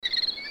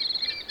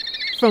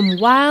From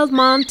Wild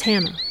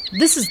Montana,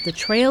 this is the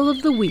Trail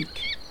of the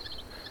Week.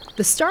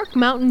 The Stark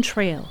Mountain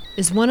Trail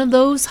is one of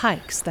those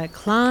hikes that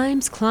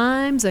climbs,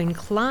 and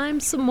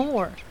climbs some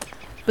more.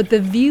 But the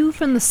view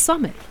from the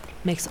summit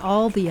makes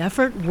all the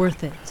effort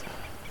worth it.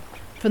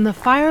 From the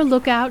Fire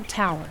Lookout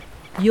Tower,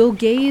 you'll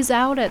gaze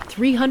out at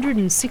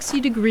 360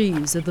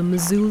 degrees of the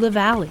Missoula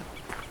Valley,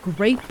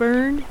 Great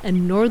Burn,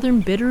 and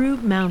northern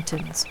Bitterroot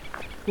Mountains,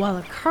 while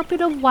a carpet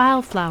of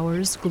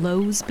wildflowers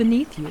glows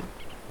beneath you.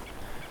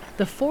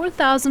 The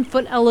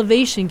 4,000-foot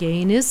elevation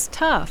gain is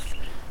tough,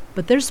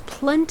 but there's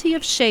plenty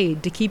of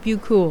shade to keep you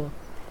cool,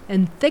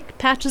 and thick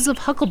patches of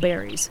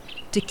huckleberries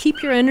to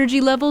keep your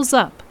energy levels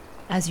up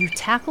as you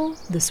tackle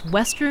this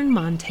western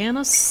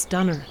Montana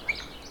stunner.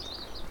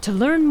 To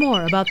learn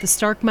more about the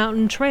Stark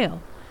Mountain Trail,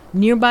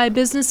 nearby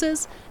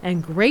businesses,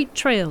 and great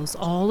trails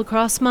all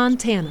across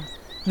Montana,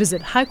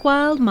 visit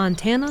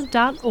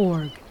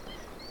hikewildmontana.org.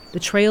 The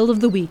Trail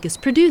of the Week is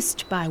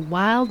produced by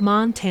Wild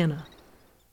Montana.